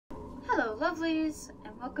lovelies,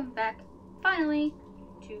 and welcome back, finally,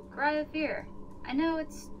 to Cry of Fear. I know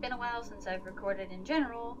it's been a while since I've recorded in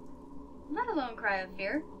general, let alone Cry of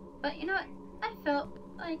Fear, but you know what? I felt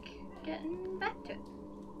like getting back to it.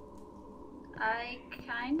 I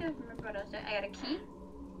kind of remember what I was doing. I got a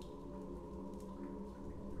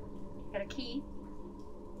key.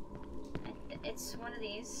 And it's one of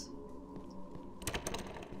these.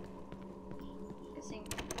 Guessing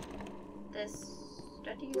this. Do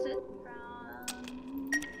I have to use it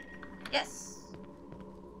from... Yes!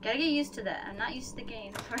 Gotta get used to that. I'm not used to the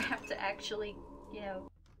games where I have to actually, you know,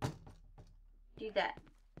 do that.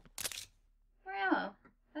 More ammo.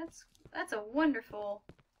 That's a wonderful...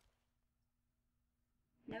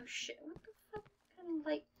 No shit. What the fuck kind of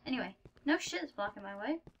light? Anyway, no shit is blocking my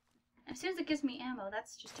way. As soon as it gives me ammo,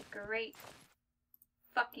 that's just a great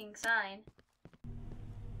fucking sign.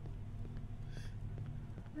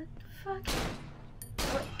 What the fuck?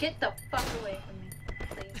 Oh, get the fuck away from me,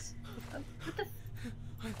 please. Oh, what the?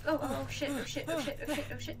 Oh shit, oh shit, oh shit, oh shit,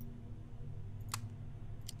 oh shit.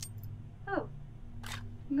 Oh.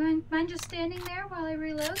 Mind just standing there while I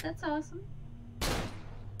reload? That's awesome.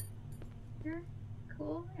 You're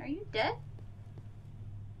cool. Are you dead?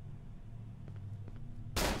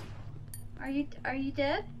 Are you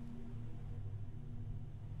dead?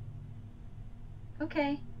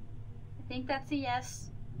 Okay. I think that's a yes.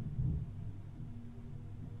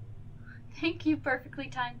 Thank you, perfectly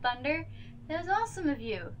timed thunder. That was awesome of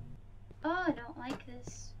you. Oh, I don't like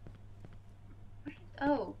this.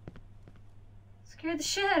 Oh. Scared the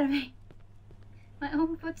shit out of me. My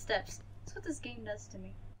own footsteps. That's what this game does to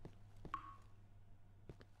me.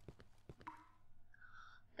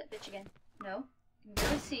 That bitch again. No. I can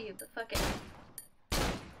really see you, but fuck it.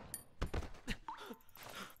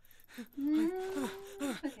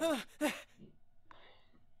 Okay.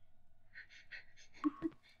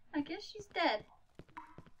 I guess she's dead.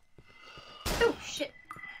 Oh shit!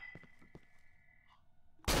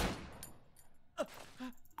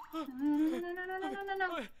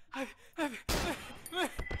 No.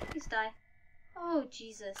 Please die. Oh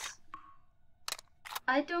Jesus.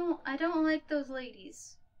 I don't like those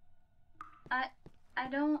ladies. I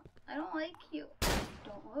don't like you.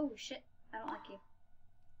 Oh shit. I don't like you.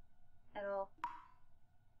 At all.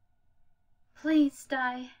 Please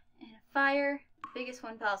die in a fire. Biggest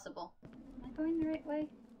one possible. Am I going the right way?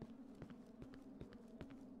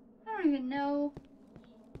 I don't even know.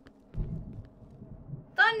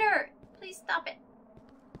 Thunder! Please stop it.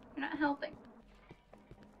 You're not helping.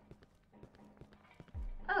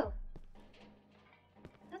 Oh.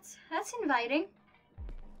 That's inviting.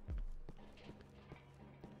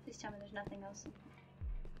 Please tell me there's nothing else in here.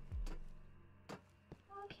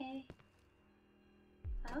 Okay.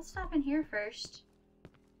 I'll stop in here first.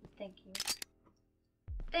 Thank you.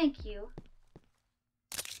 Thank you.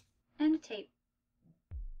 And a tape.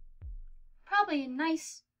 Probably a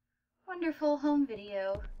nice, wonderful home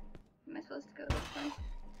video. Am I supposed to go this way?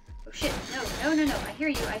 Oh shit, no. I hear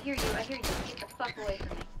you. Get the fuck away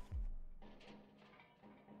from me.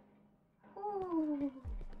 Ooh.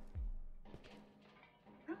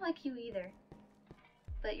 I don't like you either.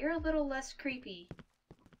 But you're a little less creepy.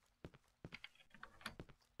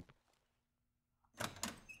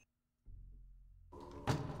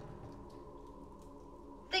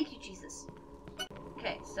 Thank you, Jesus.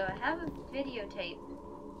 Okay, so I have a videotape,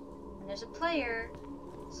 and there's a player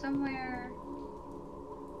somewhere.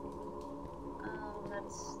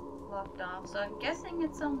 That's locked off, so I'm guessing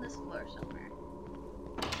it's on this floor somewhere.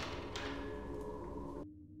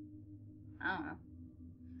 I don't know.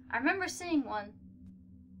 I remember seeing one,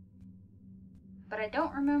 but I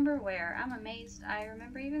don't remember where. I'm amazed I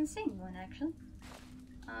remember even seeing one, actually.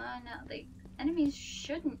 No, the enemies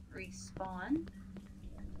shouldn't respawn.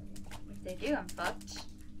 If they do, I'm fucked.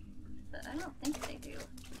 But I don't think they do.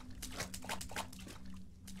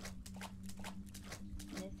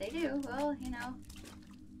 And if they do, well, you know.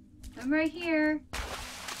 I'm right here.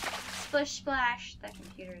 Splish splash. That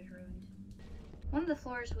computer is ruined. One of the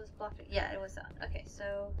floors was blocked. Yeah, it was on. Okay,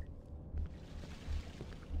 so...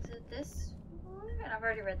 Is it this floor? I've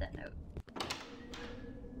already read that note.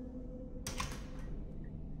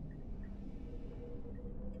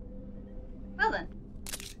 Well then.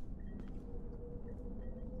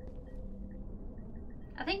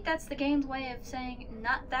 I think that's the game's way of saying,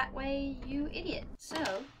 not that way, you idiot.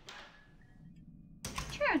 So,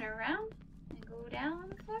 turn around and go down on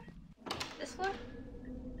the floor. This floor.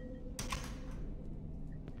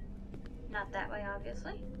 Not that way,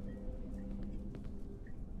 obviously.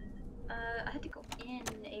 I had to go in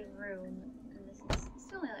a room, and this is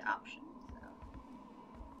still the only option, so.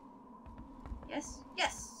 Yes,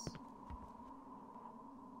 yes!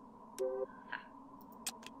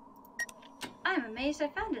 amazed I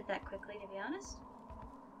found it that quickly, to be honest.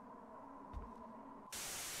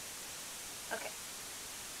 Okay.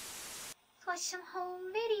 Let's watch some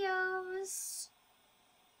home videos.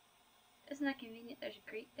 Isn't that convenient? There's a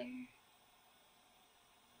grate there.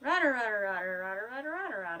 Rada rada rada rada rada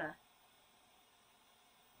rada rada.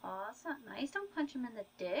 Aw, that's not nice. Don't punch him in the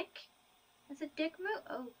dick. That's a dick move.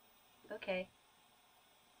 Oh, okay.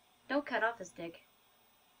 Don't cut off his dick.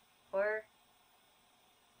 Or...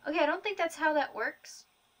 okay, I don't think that's how that works.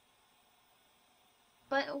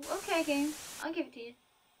 But, okay, game. I'll give it to you.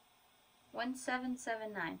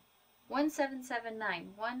 1779.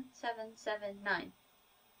 1779. 1779.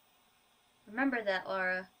 Remember that,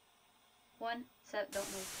 Laura. Don't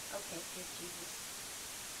move. Okay, good Jesus.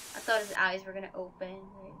 I thought his eyes were gonna open.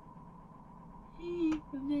 Hey,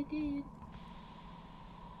 I'm not dead.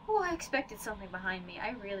 Oh, I expected something behind me.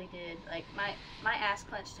 I really did. Like, my ass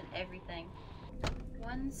clenched and everything.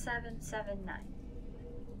 1779.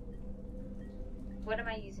 What am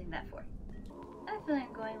I using that for? I feel like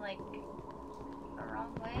I'm going, like, the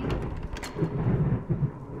wrong way.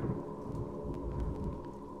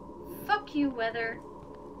 Fuck you, weather.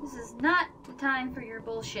 This is not the time for your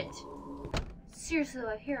bullshit. Seriously,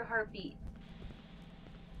 I hear a heartbeat.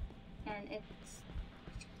 And it's...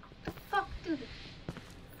 what the fuck, dude?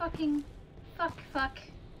 Fucking... fuck.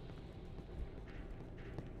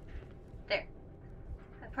 There.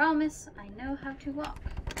 I promise I know how to walk.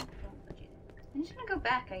 I'm just gonna go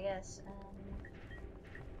back, I guess.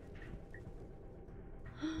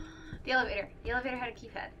 The elevator. The elevator had a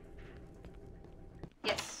keypad.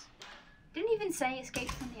 Yes. Didn't even say escape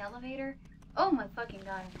from the elevator. Oh my fucking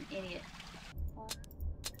god, I'm an idiot.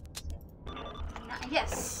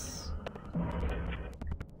 Yes!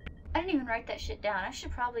 I didn't even write that shit down. I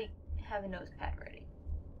should probably have a notepad ready.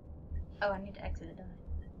 Oh, I need to exit it, don't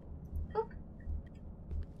I? Oop.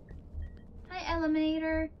 Hi,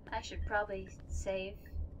 Eliminator. I should probably save.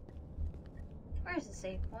 Where's the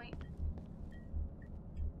save point?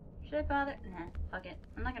 Should I bother? Nah, fuck it.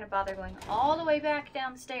 I'm not gonna bother going all the way back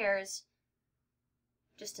downstairs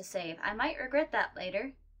just to save. I might regret that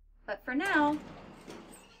later, but for now,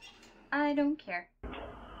 I don't care.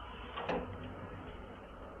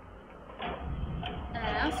 And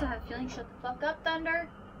I also have a feeling, shut the fuck up, Thunder.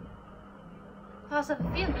 I also have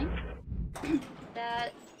a feeling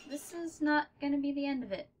that this is not gonna be the end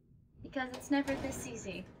of it, because it's never this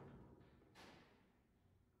easy.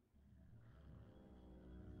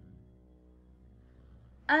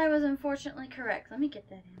 I was unfortunately correct. Let me get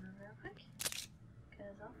that ammo real quick,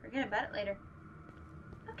 because I'll forget about it later.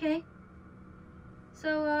 Okay.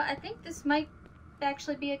 So, I think this might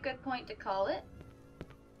actually be a good point to call it.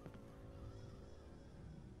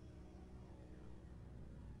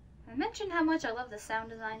 I mentioned how much I love the sound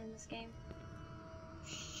design in this game.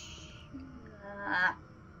 I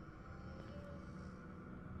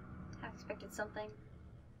half expected something.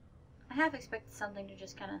 I half expected something to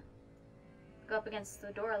just kind of go up against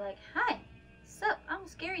the door like, hi, sup, I'm a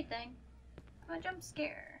scary thing. I'm a jump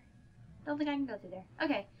scare. Don't think I can go through there.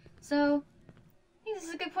 Okay, so I think this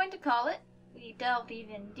is a good point to call it. We delved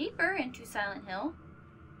even deeper into Silent Hill.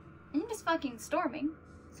 And it's fucking storming.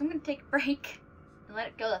 So I'm gonna take a break and let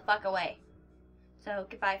it go the fuck away. So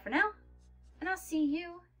goodbye for now, and I'll see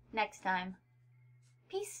you next time.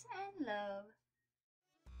 Peace and love.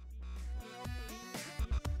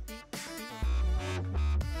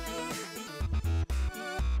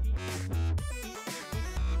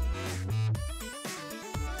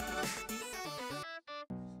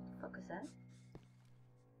 What was that?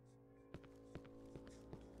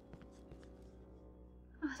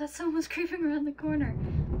 Oh, I thought someone was creeping around the corner,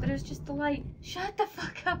 but it was just the light. Shut the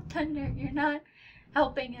fuck up, Thunder. You're not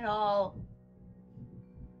helping at all.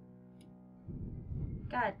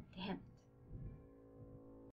 God damn.